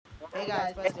Hey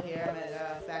guys, Buster here. I'm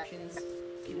at Factions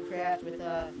Craft with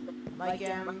Mike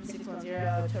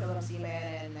M610, Total MC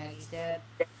Man, and Maggie's Dad.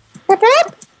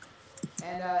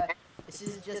 And this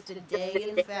is just a day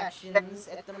in Factions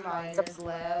at the Miners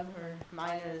Lab or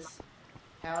Miners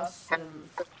House.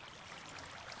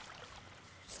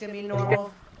 It's gonna be a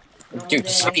normal Dude, day.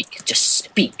 speak. Just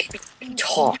speak.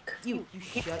 Talk. You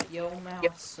shut your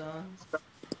mouth, son.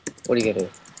 What are you gonna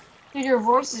do? Dude, your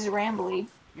voice is rambly.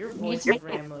 Your voice is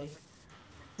rambly.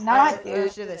 Not,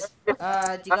 Let's do this. Do you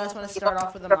guys want to start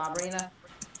off with the mob arena?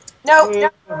 No.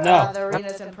 No. The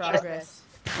arena's in progress.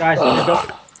 Guys,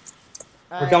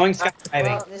 we're going skydiving.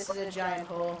 Well, this is a giant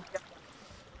hole.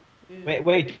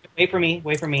 Wait for me.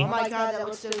 Oh my god, that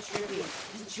looks so trippy.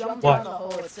 Just jump down the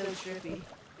hole, it's so trippy.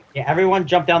 Yeah, everyone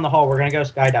jump down the hole. We're gonna go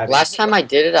skydiving. Last time I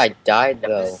did it, I died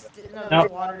though. No,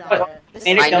 there's water down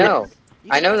there.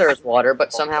 I know there was water,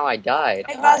 but somehow I died.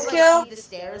 Hey, Buzzkill. The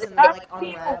stairs and like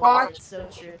unravel. It's so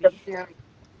trippy.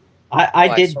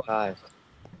 I did. Survived.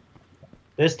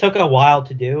 This took a while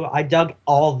to do. I dug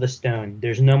all the stone.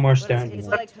 There's no more stone. It's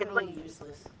like totally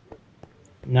useless.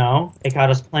 No, it got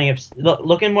us plenty of.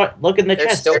 Look in the There's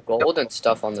chest. still gold and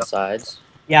stuff on the sides.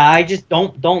 Yeah, I just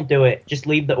don't do it. Just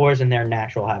leave the ores in their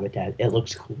natural habitat. It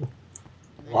looks cool.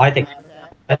 Well, I think.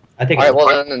 Alright, well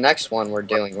then the next one we're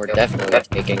definitely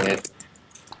taking it.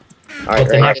 Alright,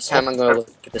 right, this time I'm gonna look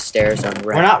at the stairs on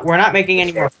right. We're not making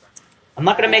any more. I'm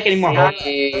not gonna make any more holes.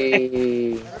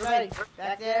 Everybody,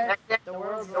 back there, the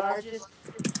world's largest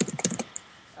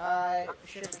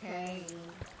sugarcane.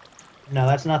 No,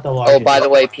 that's not the largest. Oh, by the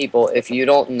way, people, if you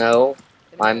don't know,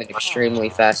 I'm an extremely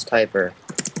fast typer.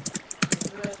 This is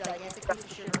the most gigantic piece of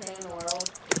sugarcane in the world.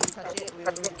 If you touch it, we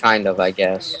will Kind of, I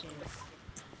guess.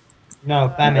 No,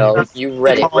 famine. No, you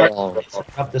read it wrong.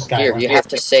 Up the sky. Here, you have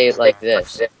to say it like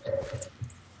this.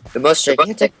 The most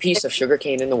gigantic piece of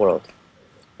sugarcane in the world.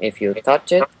 If you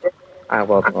touch it, I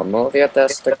will remove your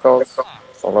testicles,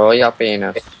 through your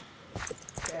penis.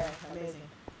 Okay, amazing.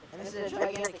 And this is a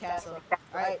gigantic castle.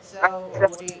 Alright, so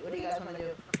what do you guys want to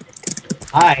do?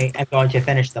 I am going to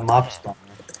finish the mob spawn.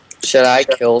 Should I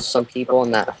kill some people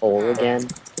in that hole again?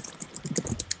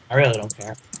 I really don't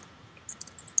care.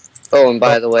 Oh, and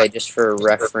by the way, just for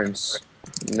reference,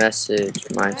 message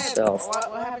myself.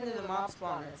 What happened to the mob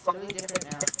spawner? It's totally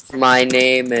different now. My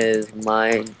name is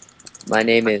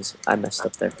I messed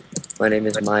up there. My name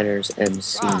is Miners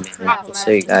MC, just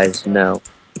so you guys know.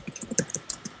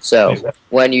 So,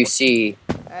 when you see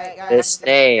Alright, guys, this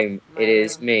name, it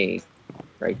is me.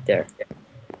 Right there.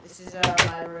 This is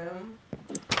my room.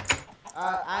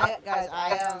 I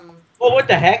am. Well, what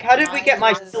the heck? How did we get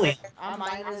my ceiling? I'm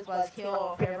Miners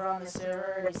Buzzkill. If you're ever on the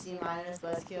server and you see Miners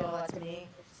Buzzkill, that's me.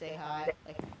 Say hi.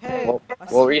 Like, hey. What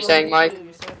were you saying, Mike?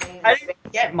 You're so famous. How did we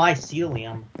get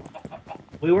mycelium?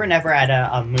 We were never at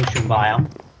a mushroom biome.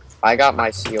 I got my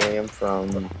mycelium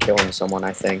from killing someone,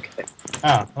 I think. Oh,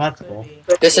 well, that's cool.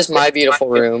 This is my beautiful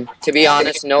room. To be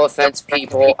honest, no offense,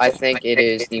 people, I think it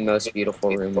is the most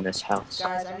beautiful room in this house.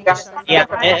 Guys, I need to get some. Yeah,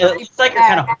 it's like a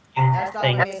kind of That's not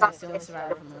thing. amazing. It's the only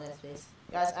survivor from the last base.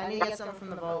 Guys, I need to get something from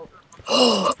the boat.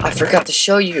 I forgot to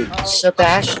show you,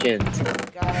 Sebastian. Guys,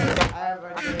 I have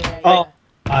a great idea. Oh,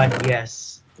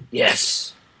 yes.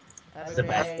 Yes. I have a the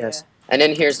great best, idea. Yes. And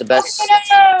then here's the best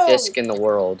disc in the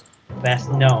world.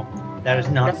 Best. No, that is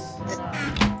not.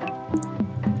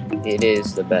 It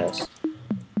is the best.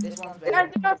 This one's Guys,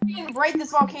 better. look how freaking bright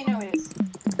this volcano is.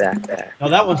 Back. No,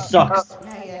 that one sucks.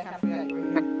 Yeah, I kind of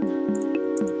forgot.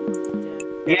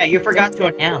 Yeah, you forgot to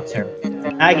announce her.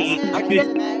 Maggie,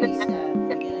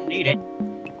 need it.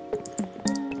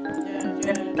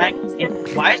 Maggie,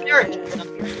 why is there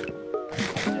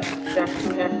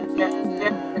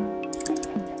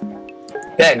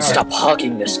Ben, stop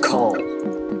hogging this coal.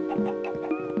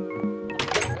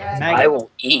 I will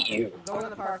eat you. Go to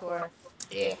the parkour.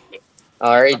 Yeah.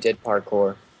 I already did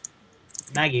parkour.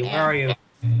 Maggie, where are you?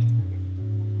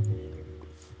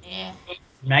 Yeah.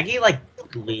 Maggie, like,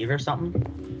 leave or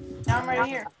something? Now I'm right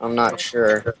here. I'm not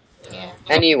sure. Yeah.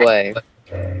 Anyway,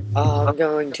 I'm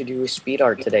going to do a speed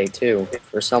art today too,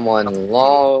 for someone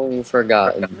long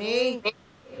forgotten. Me?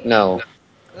 No,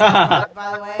 By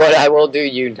the way, but I will do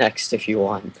you next if you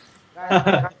want.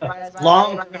 guys, by the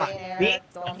Long way, me and Eric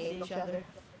don't hate each other.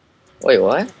 Wait,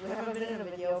 what? We haven't been in a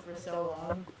video for so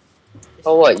long.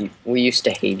 Oh, what? We used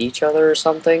to hate each other or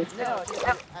something? No, just,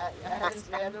 I haven't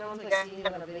been able to see you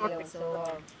in a video in so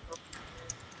long.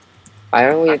 I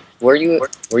only were you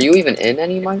even in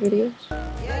any of my videos?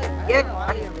 Yeah, I don't know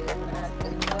why you're doing that. I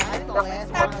think the last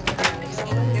one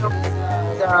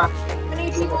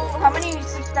How many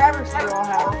subscribers do you all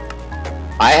have?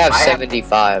 I have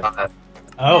 75.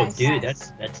 Oh, Nice. dude,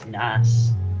 that's nice.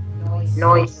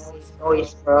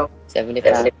 Noise, bro.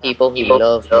 75 people who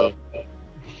love me.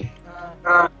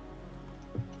 Where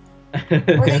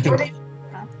they doing?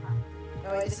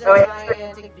 No, wait, this is a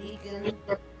gigantic beacon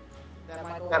that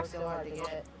Michael worked so hard to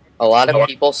get. A lot of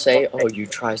people say, "Oh, you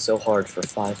try so hard for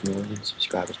 5 million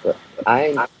subscribers," but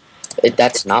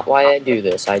that's not why I do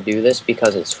this. I do this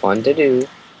because it's fun to do,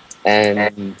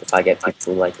 and if I get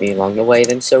people like me along the way,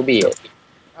 then so be it.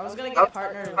 I was gonna get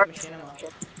partnered with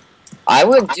Machinima. I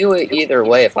would do it either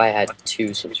way if I had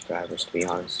 2 subscribers, to be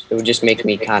honest. It would just make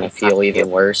me kind of feel even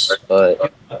worse,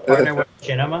 but... Partner with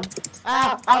Machinima?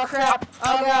 Ah! Oh crap!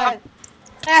 Oh god!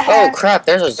 Oh crap,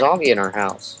 there's a zombie in our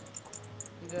house.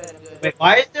 I'm good, I'm good. Wait,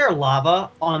 why is there lava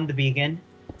on the beacon?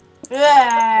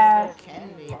 Yeah. It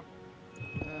can be.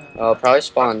 Oh, probably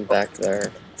spawned back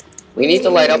there. We need to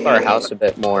light up our house a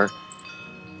bit more.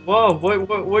 Whoa,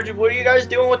 what are you guys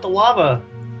doing with the lava?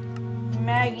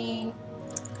 Maggie.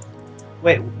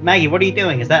 Wait, Maggie, what are you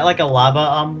doing? Is that like a lava,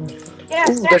 Yeah,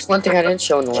 Ooh, there's one thing I didn't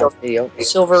show in the last video.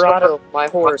 Silverado, my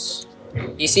horse.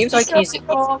 He seems like he's...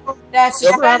 That's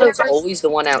Silverado's always the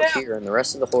one out here, and the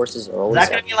rest of the horses are is always that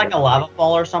gonna out be like a here. lava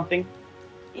fall or something?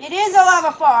 It is a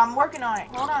lava fall. I'm working on it.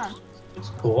 Hold on. It's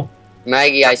cool.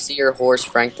 Maggie, I see your horse,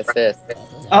 Frank the Fifth.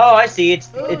 Oh, I see, it's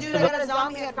Ooh, dude, I the... got a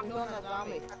zombie head from killing that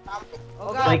zombie.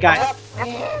 Oh god! Wait, guys.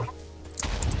 Yeah.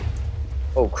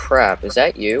 Oh crap, is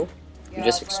that you? You Yeah,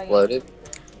 just it's like- exploded?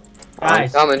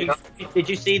 Guys, I'm coming. did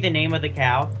you see the name of the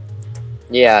cow?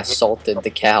 Yeah, salted the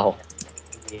cow.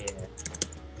 Yeah.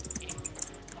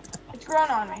 It's grown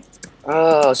on me.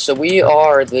 Oh, so we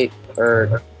are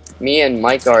me and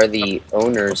Mike are the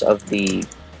owners of the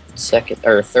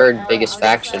third biggest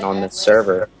faction on the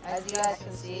server. As you guys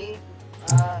can see,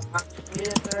 we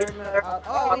did third.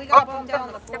 Oh, we got bumped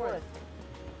down to fourth.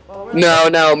 Well, we're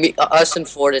No, us and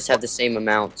Fortis have the same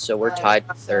amount, so we're tied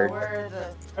for So third. we're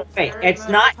the Wait, third it's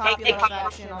most not- popular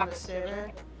faction on the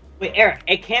server. Wait, Eric,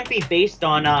 it can't be based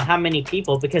on how many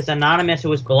people, because Anonymous, who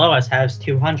was below us, has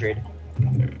 200.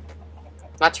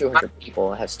 Not 200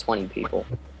 people, it has 20 people.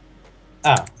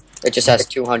 Oh. It just has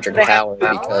 200 power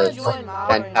I wanna because join Mao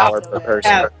 10 and power so per bad.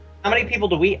 person. Yeah. How many people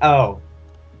do we... Oh.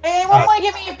 Hey, anyone want to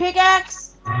give me a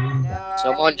pickaxe? No,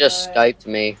 Someone just good. Skyped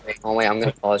me. Oh wait, I'm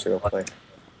gonna pause real quick.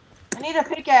 I need a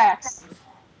pickaxe.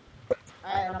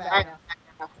 Alright, I'm back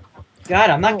now. God,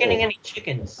 I'm not getting any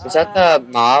chickens. Is that the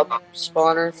mob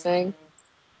spawner thing?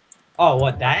 Oh,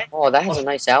 what, that? Oh, that has a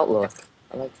nice outlook.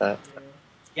 I like that.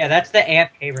 Yeah, that's the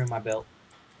AFK room I built.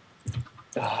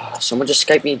 Ah, someone just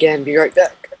Skyped me again. Be right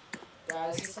back.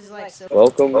 Guys, this is like so.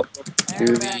 Welcome And to we're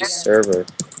back the again. server.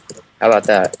 How about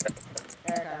that?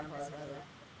 Eric, I'm paused, by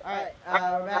the way.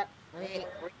 Alright, we're back. Wait.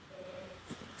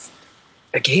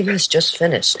 The game has just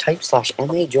finished.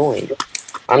 Type/MA join.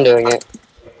 I'm doing it.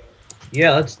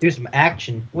 Yeah, let's do some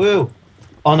action. Woo!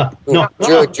 Oh, no. Ooh, No, no,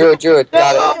 Druid, Druid, Druid.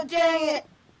 Got it. Oh, dang it!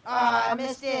 I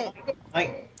missed it.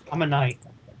 I'm a knight.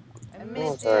 I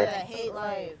missed sorry. it. I hate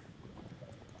life.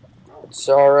 It's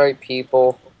alright,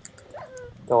 people.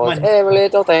 Those Come on. every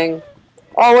little thing.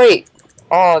 Oh, wait.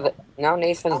 Oh, now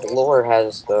Nathan's lore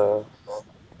has the...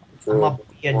 I'm a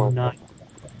Druid. knight.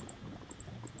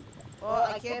 Well,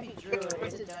 I can't be Druid.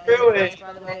 It's a Druid. Druid.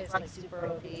 By the way, it's like super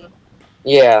OP.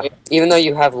 Yeah, even though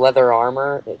you have leather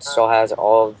armor, it still has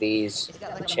all of these It's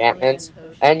got like enchantments, a million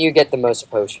potions. and you get the most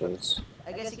potions.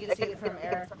 I guess you can see it from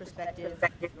Eric's perspective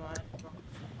if you want.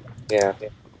 Yeah,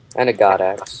 and a god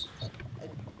axe.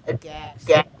 A gax.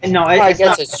 No, Well, I it's guess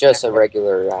not, it's just a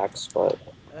regular axe, but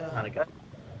not a god.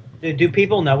 Do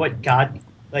people know what god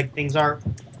like things are?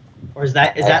 Or is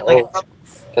that like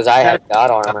because I have god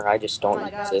armor, I just Oh don't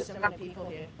my god, use there's it. so many people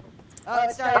here. Oh,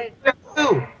 it started.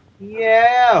 Ooh,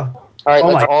 yeah. All right, Oh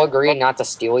let's my- all agree not to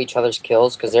steal each other's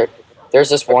kills, because there's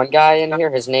this one guy in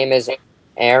here. His name is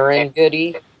Aaron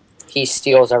Goody. He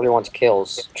steals everyone's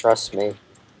kills. Trust me.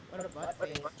 What a butt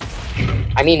face.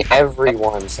 I mean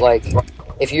everyone's. Like,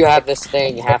 if you have this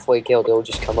thing halfway killed, it'll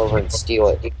just come over and steal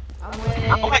it. I'm Oh winning.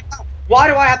 my god. Why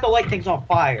do I have to light things on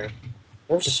fire?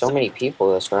 There's so many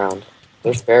people this round.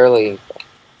 There's barely.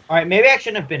 Alright, maybe I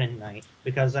shouldn't have been a knight,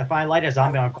 because if I light a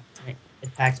zombie on fire, it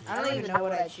attacks me. I don't even know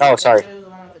what I choose. Oh, sorry. I chose the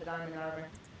one with the diamond armor.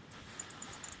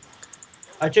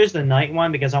 I chose the knight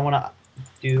one because I want to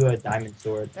do a diamond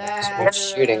sword. Someone's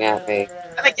shooting at me.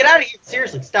 I mean, get out of here!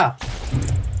 Seriously, stop.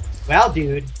 Well,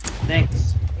 dude,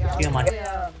 thanks. Yeah, I was Steal my- really,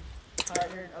 I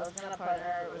was gonna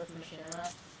partner with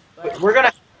Machinima, but We're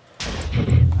gonna.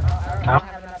 I don't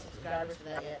have enough subscribers for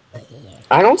that yet.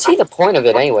 I don't see the point of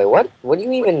it anyway. What do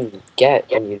you even get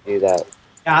when you do that?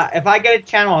 If I get a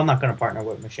channel, I'm not gonna partner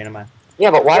with Machinima. Yeah,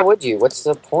 but why would you? What's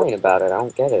the point about it? I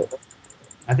don't get it.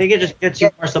 I think it just gets you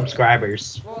more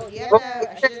subscribers. Well, yeah,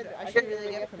 I should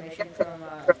really get permission from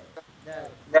the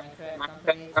Minecraft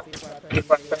companies before I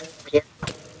post these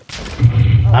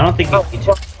videos? I don't think you need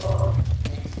to.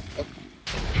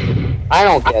 I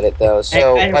don't get it though.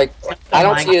 So I- like, I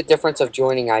don't Mine- see the difference of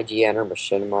joining IGN or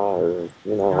Machinima,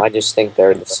 or I just think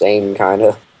they're the same kind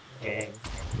of. Okay.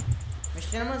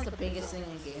 Machinima's the biggest thing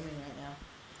in gaming right now.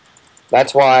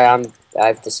 That's why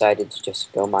I've decided to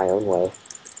just go my own way,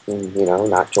 and,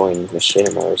 not join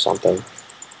Machinima or something.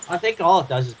 I think all it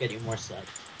does is get you more subs,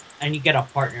 and you get a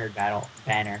partner battle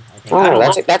banner. I think. I Oh,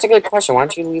 don't that's a good question. Why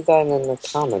don't you leave that in the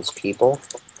comments, people?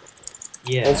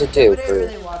 yeah. What does it do Nobody for?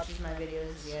 really watches my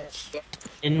videos yet.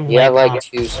 In You have like, like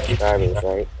 2 subscribers,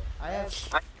 right? I have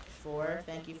 4.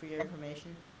 Thank you for your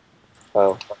information.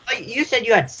 Oh, oh, you said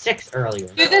you had 6 earlier.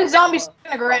 Dude, there's zombies on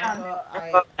the ground. Well,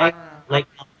 I don't know. Like,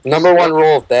 number 1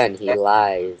 rule of Ben: he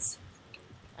lies.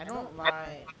 I don't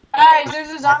lie. Guys, there's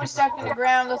a zombie stuck in the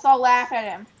ground. Let's all laugh at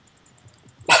him.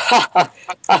 Ha ha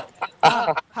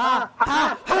ha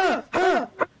ha!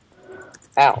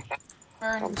 Ow!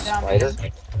 Burn I'm zombies. spider.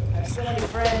 I have so many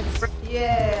friends.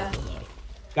 Yeah.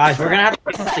 guys, we're gonna have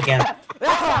to do this again.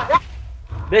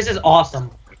 This is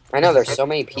awesome. I know there's so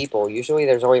many people. Usually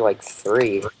there's only like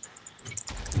 3.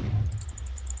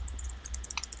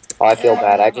 Oh, I feel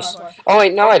bad. Oh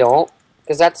wait, no, I don't.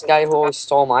 Because that's the guy who always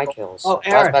stole my kills. Oh, I was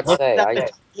Eric, about to look,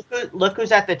 say, look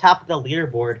who's at the top of the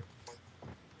leaderboard.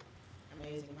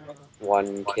 Amazing, Michael.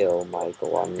 1 kill,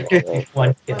 Michael. 1 kill.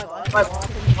 One kill. Michael, I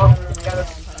can walk in the other room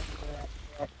and punch you for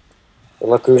that.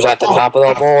 Look who's at the top of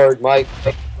the board, Mike.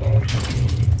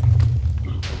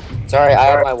 Sorry, I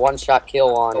have my 1-shot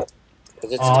kill on.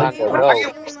 Because it's Oh, time to go.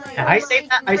 I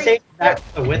saved that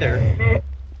for the wither.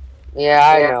 Yeah,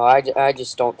 I know. I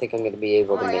just don't think I'm going to be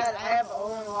able Oh to my make god, I have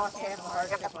only lost half a heart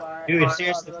so far. Dude,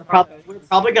 seriously, we're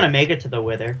probably gonna make it to the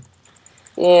wither.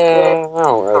 Yeah, I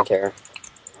don't really care.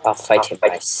 I'll fight him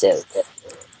myself.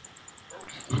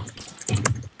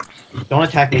 Don't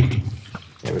attack me.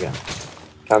 There we go.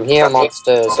 Come here,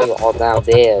 monsters. You're all now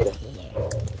dead.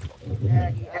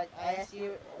 Yeah, I asked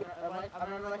you, I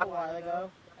remember like a while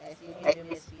ago, I asked you if you do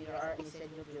me a speed art, you said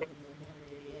you'll do it in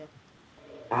your video.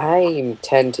 I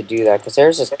intend to do that because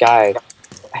there's this guy.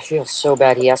 I feel so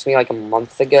bad. He asked me like a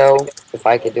month ago if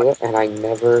I could do it, and I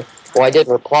never. Well, I did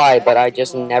reply, but I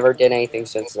just never did anything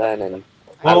since then, and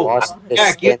I Well, lost the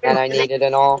Eric, skin that I needed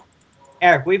and all.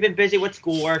 Eric, we've been busy with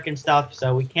schoolwork and stuff,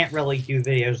 so we can't really do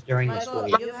videos during the school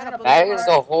Michael, year. you had a That is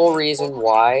the bookmark. whole reason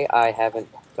why I haven't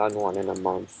done one in a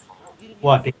month.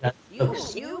 What? Because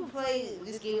You play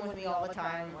this game with me all the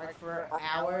time, like for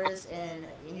hours, and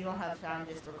you don't have time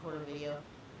just to record a video.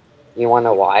 You want to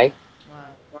know why?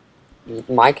 Wow.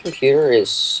 My computer is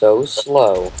so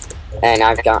slow, and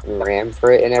I've gotten RAM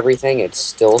for it and everything. It's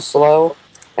still slow,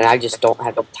 and I just don't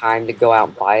have the time to go out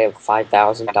and buy a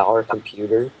 $5,000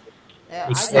 computer.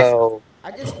 Yeah, So,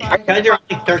 I just find because you're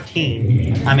only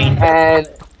 13. I mean, and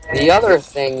the other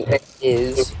thing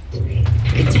is,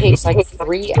 it takes like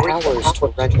 3 hours to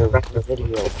render a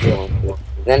video film.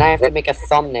 Then I have to make a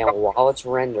thumbnail while it's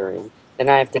rendering. Then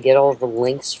I have to get all the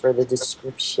links for the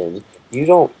description.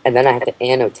 And then I have to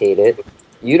annotate it.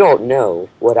 You don't know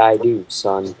what I do,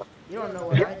 son. you don't know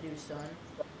what I do, son.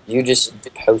 You just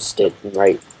post it and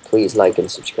write, please like and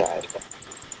subscribe.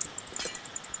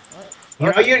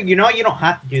 you know you don't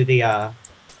have to do the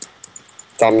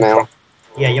Thumbnail.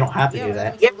 yeah, you don't have to Yeah, do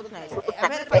that that. makes it look nice. I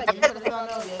bet if I didn't put a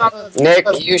thumbnail, you'd go, "Oh, Nick,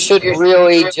 you should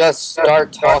really just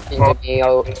start talking to me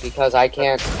because I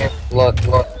can't look.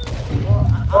 Well,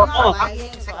 I'm not Oh.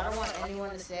 lagging, so I don't want anyone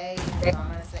to say in the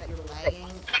comments that you're lagging.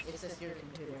 It's just your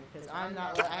computer, because I'm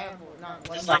not. I have not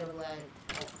one bit of lag.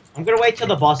 I'm gonna wait till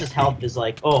the boss's health is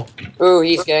like, oh, Ooh,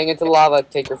 he's getting into lava.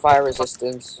 Take your fire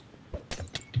resistance.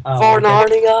 For okay.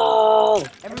 Narnia!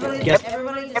 Everybody, Guess-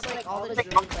 everybody just like all the dream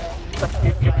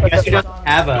players. Guess who doesn't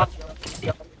have a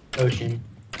ocean?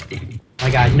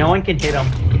 My God, no one can hit him.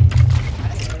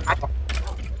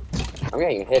 I'm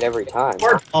getting hit every time.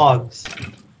 Poor dogs.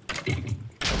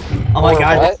 Oh my Or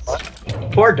God,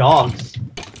 what? poor dogs.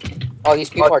 Oh, these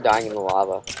people are dying in the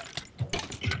lava.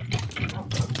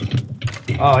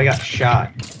 Oh, I got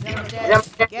shot. Get him!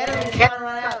 He's trying to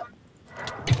run out.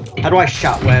 How do I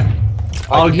shot web?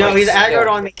 Oh I no, can't he's see aggroed him.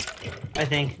 on me. I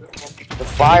think. The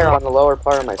fire on the lower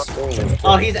part of my screen is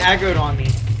Oh, he's aggroed on me.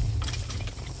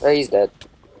 Oh, he's dead.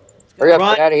 Hurry up,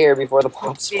 Run. get out of here before the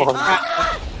mobs spawn.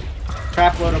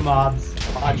 Crap load of mobs.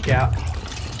 Watch out.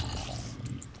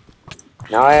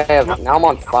 Now I'm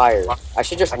on fire. I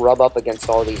should just rub up against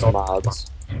all these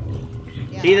mobs.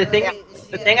 Yeah, See, the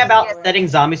thing about setting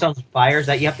zombies on fire is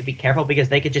that you have to be careful because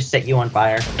they could just set you on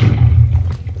fire.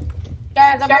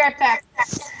 Guys, I'll be right back.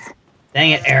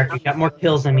 Dang it, Eric, you got more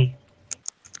kills than me.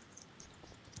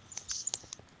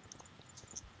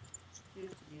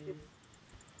 do.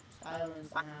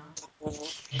 Silence now.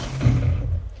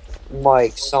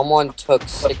 Mike, someone took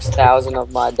 6,000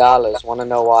 of my dollars. Want to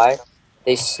know why?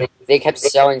 They kept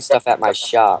selling stuff at my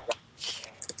shop.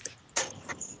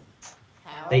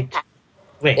 How? They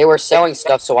wait. They were selling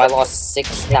stuff, so I lost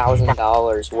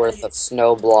 $6,000 worth of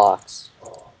snow blocks.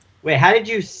 Wait, how did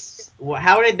you?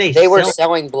 How did they? They were sell?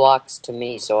 selling blocks to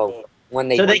me, so when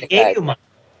they So they did gave that, you money.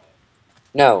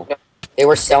 no, they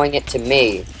were selling it to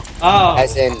me, Oh,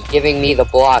 as in giving me the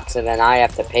blocks, and then I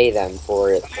have to pay them for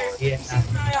it. yeah.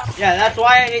 Yeah, that's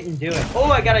why I didn't do it.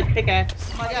 Oh, I got a pickaxe.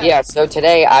 Oh my god. Yeah, so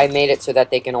today I made it so that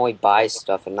they can only buy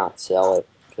stuff and not sell it,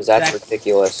 because that's Exactly.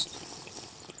 ridiculous.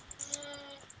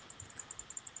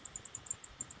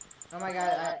 Oh my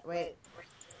god, wait.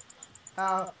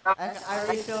 I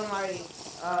refilled my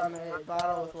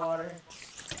bottle with water.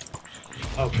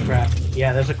 Oh crap.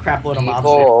 Yeah, there's a crap load of People mobs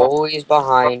always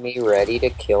behind me, ready to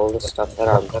kill the stuff that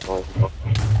I'm killing.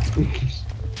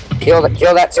 Kill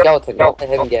that skeleton. Don't let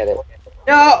him get it.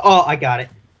 No! Oh, I got it.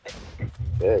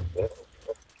 Good.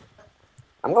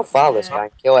 I'm gonna follow this guy.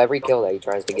 Kill every kill that he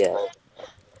tries to get.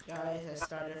 Guys, I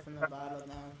started from the bottom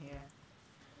down here.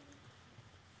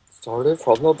 Started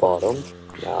from the bottom.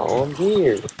 Now I'm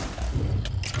here.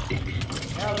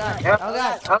 Oh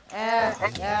god. Oh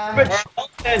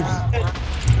god.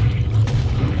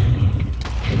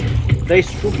 They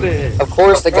stupid. Of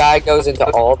course, the guy goes into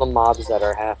all the mobs that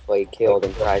are halfway killed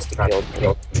and tries to kill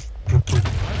them.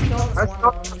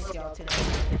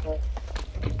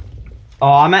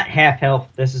 Oh, I'm at half health.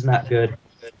 This is not good.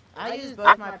 I used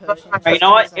both my potions. Alright, you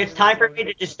know what? It's time for me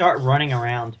to just start running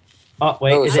around. Oh,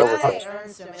 wait, Oh, is so- it?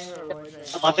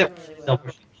 I love it.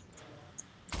 Silver.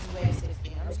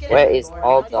 Where is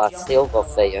all the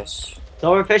silverfish?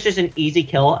 Silverfish is an easy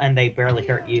kill and they barely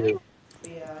hurt you.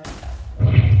 Yeah.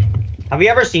 Have you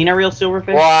ever seen a real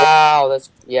silverfish? Wow,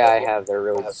 yeah, I have. They're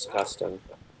really disgusting.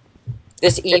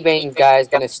 This eBay guy is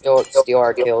gonna steal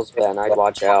our kills, Ben. I'd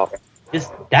watch out.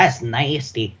 That's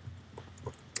nasty.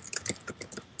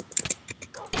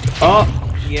 Oh,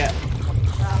 yeah.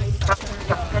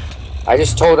 I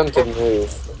just told him to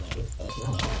move.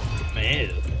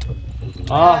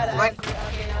 Oh,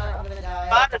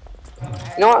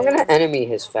 No, I'm gonna enemy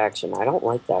his faction. I don't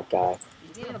like that guy.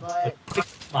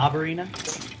 Mob Arena.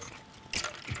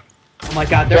 Oh my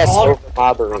god, they're Yes, all. over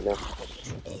Mob Arena.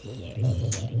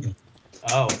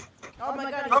 Oh. Oh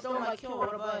my god, he stole my kill.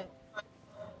 What a butt.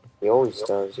 He always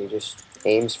does. He just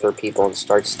aims for people and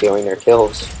starts stealing their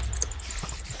kills.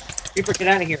 Creeper, get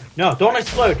out of here. No, don't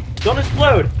explode. Don't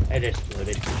explode. It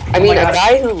exploded. I mean, a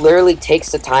guy who literally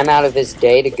takes the time out of his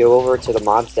day to go over to the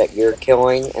mobs that you're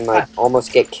killing and like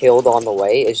almost get killed on the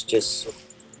way is just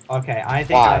Okay, I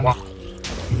think why.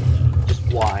 I'm.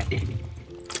 Just why?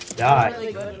 Die.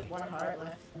 Really good with 1 heart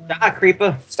left. Die,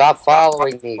 creeper. Stop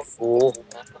following me, fool.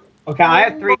 Okay, I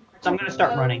have 3 hearts. I'm gonna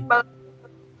start running.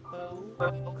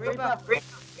 Creep up.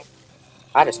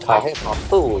 I just call him a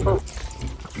fool.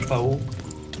 Oh.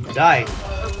 Die.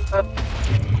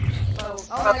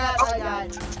 Oh my god, I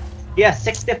died. Yeah,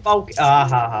 60 folk. Ah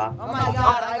ha ha. Oh my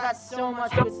god, I got so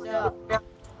much good stuff.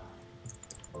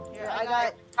 Here, I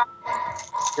got.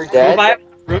 You're If dead? I have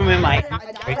room in my. A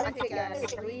diamond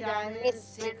pickaxe, 3 diamonds,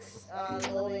 6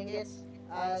 gold ingots,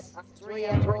 3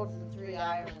 emeralds, and 3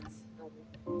 irons.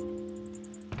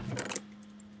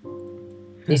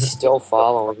 He's still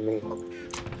following me.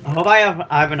 I hope I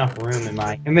have enough room in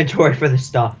my inventory for this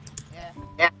stuff.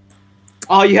 Yeah.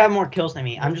 Oh, you have more kills than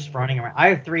me. I'm just running around. I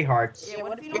have 3 hearts. Yeah,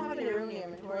 what if you don't have any room in your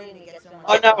inventory and you get so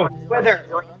much? Oh no, Wither!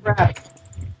 Crap.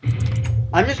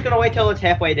 I'm just gonna wait till it's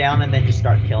halfway down and then just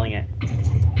start killing it.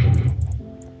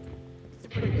 It's a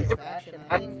pretty good fashion,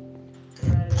 I think.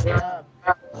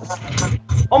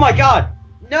 Oh my god!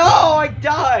 No, I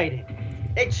died!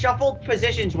 It shuffled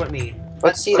positions with me.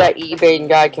 Let's see that eBay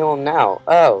guy kill him now.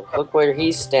 Oh, look where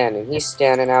he's standing. He's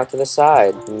standing out to the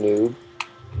side, noob.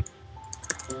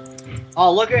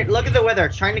 Oh, look at the Wither.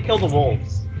 It's trying to kill the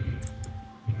wolves.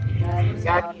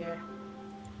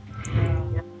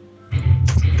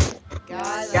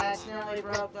 Guys, I accidentally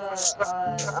broke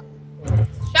the,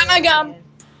 Got my gum.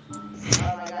 Oh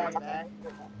my god, I'm back.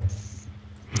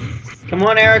 Come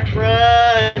on, Eric,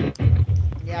 run!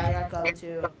 Yeah, I got gum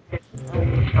too.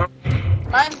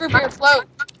 Ryan Grouper, float.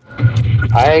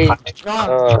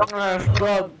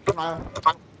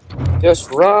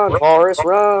 Just run, Forrest,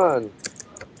 run!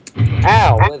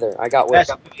 Ow, Wither. I got Best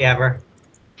Wither. movie ever.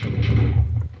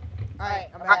 Alright,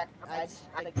 I'm back. I just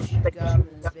chewed the gum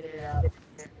and spit it out.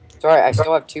 It's alright, I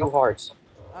still have 2 hearts.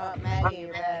 Maggie,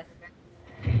 you're back.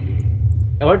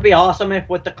 It would be awesome if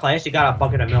with the class you got a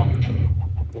bucket of milk.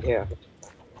 Yeah.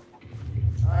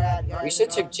 yeah, We guys,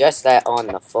 should suggest that on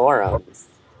the forum.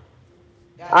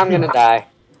 guys, I'm gonna die.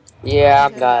 Yeah,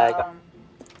 I'm to, dying.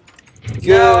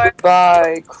 No,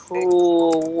 Goodbye,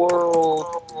 cruel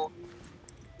world.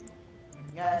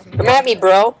 guys, Come at me,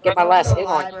 bro. Get my last hit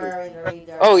on you. library to read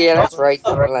their Oh yeah, that's right.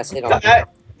 books. Get my last hit on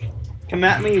come you.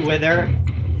 at me, Wither.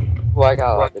 Well, I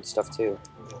got a lot of good stuff too.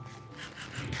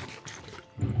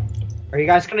 Are you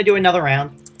guys gonna do another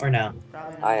round or no?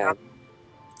 Probably not. I am.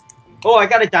 Oh, I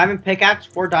got a diamond pickaxe,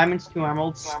 4 diamonds, 2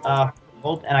 emeralds,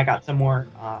 gold, and I got some more.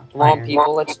 Come on, iron.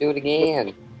 people. Let's do it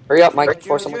again. Hurry up, Mike,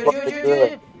 before someone goes to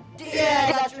druid. Yeah,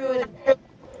 I got druid.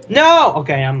 No.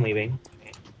 Okay, I'm leaving.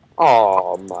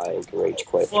 Oh, Mike, rage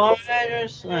quit. Well,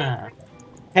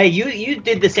 Hey, you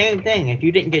did the same thing. If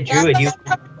you didn't get druid, you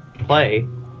play.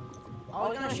 I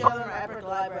was gonna show them our epic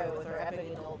library with our epic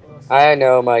adult books. I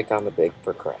know, Mike. I'm a big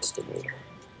procrastinator.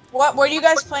 What were you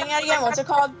guys playing at again? What's it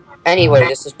called? Anyway,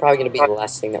 this is probably gonna be the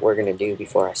last thing that we're gonna do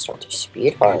before I start to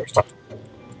speed hard.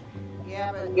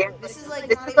 Yeah, but this is like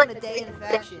not even a day in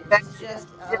factions. This is just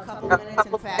a couple minutes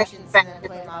in factions and then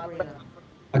play Mob Arena.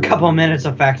 A couple of minutes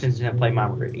of factions and then play my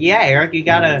route. Yeah, Eric, you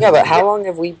gotta. Yeah, but how long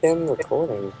have we been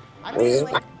recording? I mean,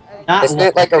 like, Not Isn't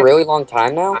it like a really long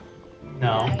time now?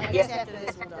 No. I guess after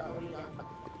this we'll be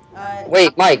done.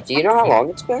 Wait, Mike, do you know how long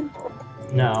it's been?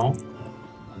 No.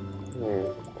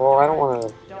 Well, I don't want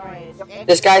to. Don't worry. it's-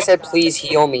 This guy said, please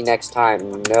heal me next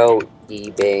time. No,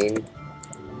 E-Bane.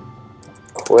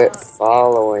 Quit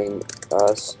following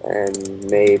us and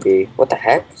maybe... What the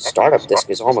heck? Startup disk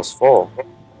is almost full.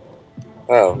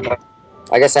 Oh.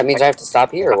 I guess that means I have to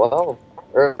stop here. Well,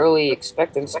 early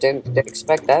expectants didn't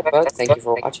expect that, but thank you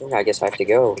for watching. I guess I have to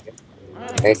go.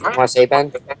 Anything you want to say,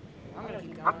 Ben? I'm gonna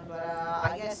keep going, but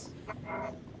I guess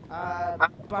buy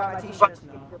my t-shirts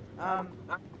now.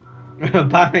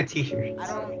 Buy my t-shirt.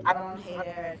 I don't hate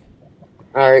Eric.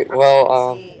 Alright,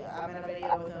 well, See, I'm in a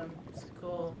video with him. It's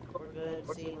cool. We're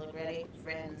good. See, look ready.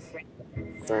 Friends.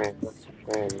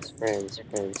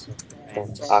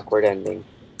 friends. Awkward ending.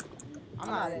 I'm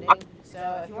not ending.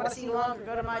 So if you want to see longer,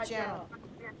 go to my channel.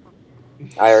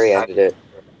 I already ended it.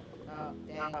 Oh,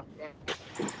 dang.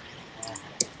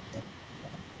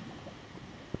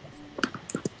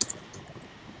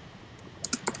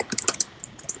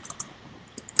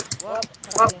 Well,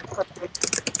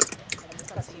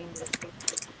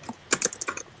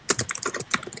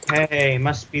 Hey,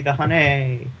 must be the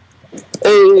honey.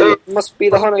 Hey, must be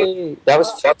the honey. That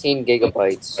was 15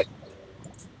 gigabytes.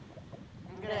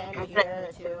 I'm gonna end it here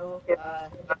too. There's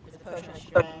a potion of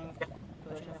strength,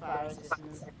 potion of fire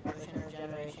resistance, potion of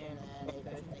regeneration, and a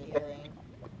potion of healing.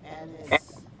 And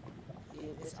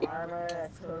this armor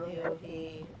that's totally OP,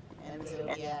 and the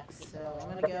Zodiac. So I'm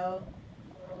gonna go.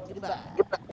 Goodbye.